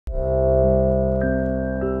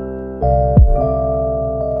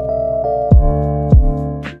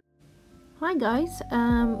Hi guys,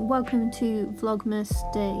 welcome to Vlogmas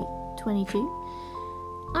Day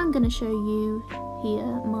 22. I'm going to show you here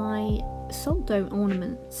my salt dough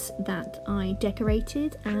ornaments that I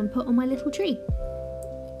decorated and put on my little tree.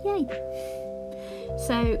 Yay!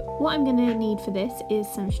 So what I'm going to need for this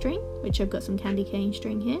is some string, which I've got some candy cane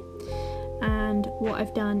string here, and what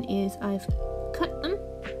I've done is I've cut them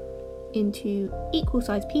into equal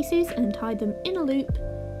sized pieces and tied them in a loop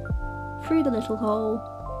through the little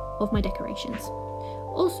hole of my decorations.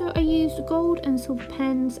 Also, I used gold and silver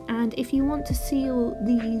pens, and if you want to seal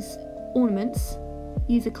these ornaments,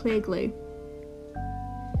 use a clear glue.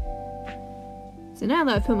 So now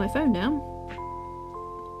that I've put my phone down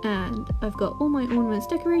and I've got all my ornaments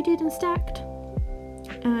decorated and stacked,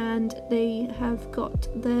 and they have got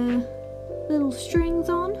their little strings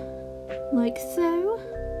on like so,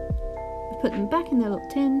 I put them back in their little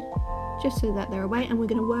tin just so that they're away, and we're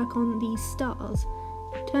going to work on these stars,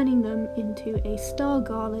 turning them into a star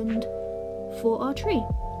garland for our tree.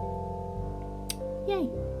 Yay!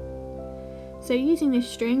 So using this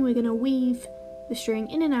string, we're going to weave the string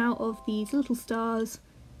in and out of these little stars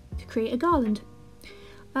to create a garland.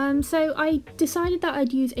 So I decided that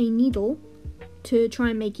I'd use a needle to try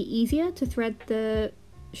and make it easier to thread the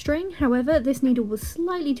string. However, this needle was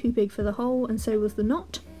slightly too big for the hole, and so was the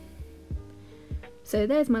knot. So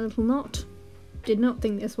there's my little knot. Did not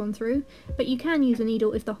think this one through, but you can use a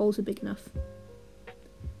needle if the holes are big enough.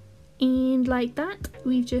 And like that,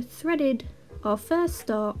 we've just threaded our first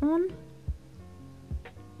star on.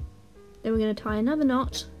 Then we're going to tie another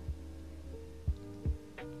knot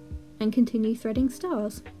and continue threading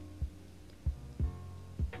stars.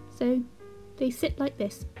 So they sit like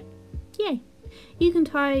this. Yay! You can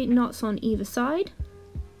tie knots on either side,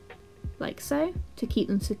 like so, to keep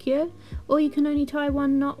them secure, or you can only tie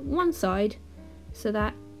one knot one side so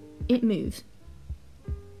that it moves.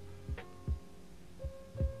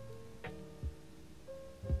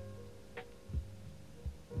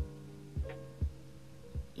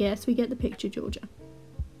 Yes, we get the picture, Georgia.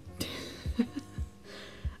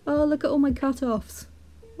 Oh, look at all my cut-offs.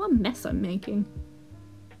 What a mess I'm making.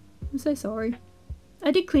 I'm so sorry.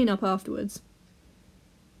 I did clean up afterwards.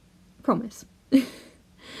 Promise.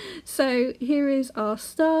 So here is our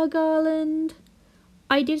star garland.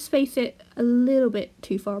 I did space it a little bit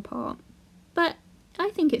too far apart, but I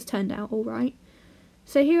think it's turned out alright.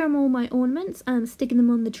 So here are all my ornaments. I'm sticking them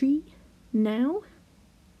on the tree now,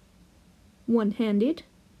 one-handed.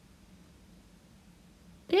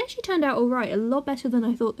 They actually turned out alright, a lot better than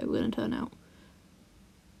I thought they were going to turn out.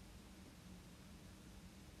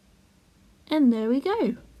 And there we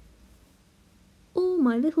go. All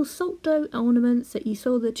my little salt dough ornaments that you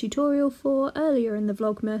saw the tutorial for earlier in the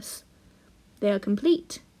Vlogmas. They are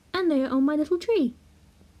complete, and they are on my little tree.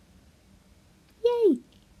 Yay!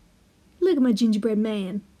 Look at my gingerbread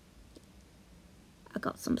man. I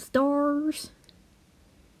got some stars.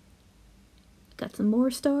 Got some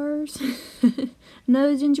more stars.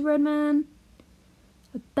 Another gingerbread man.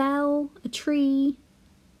 A bell, a tree.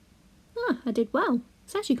 Ah, I did well.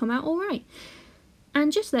 It's actually come out alright.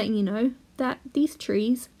 And just letting you know that these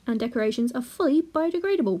trees and decorations are fully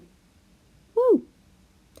biodegradable. Woo!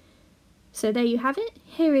 So there you have it.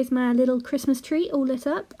 Here is my little Christmas tree all lit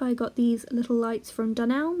up. I got these little lights from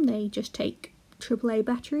Dunelm. They just take AAA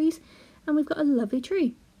batteries, and we've got a lovely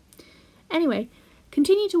tree. Anyway,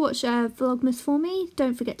 continue to watch Vlogmas for me.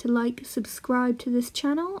 Don't forget to like, subscribe to this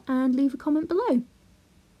channel, and leave a comment below.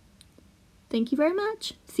 Thank you very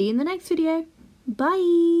much. See you in the next video.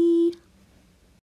 Bye!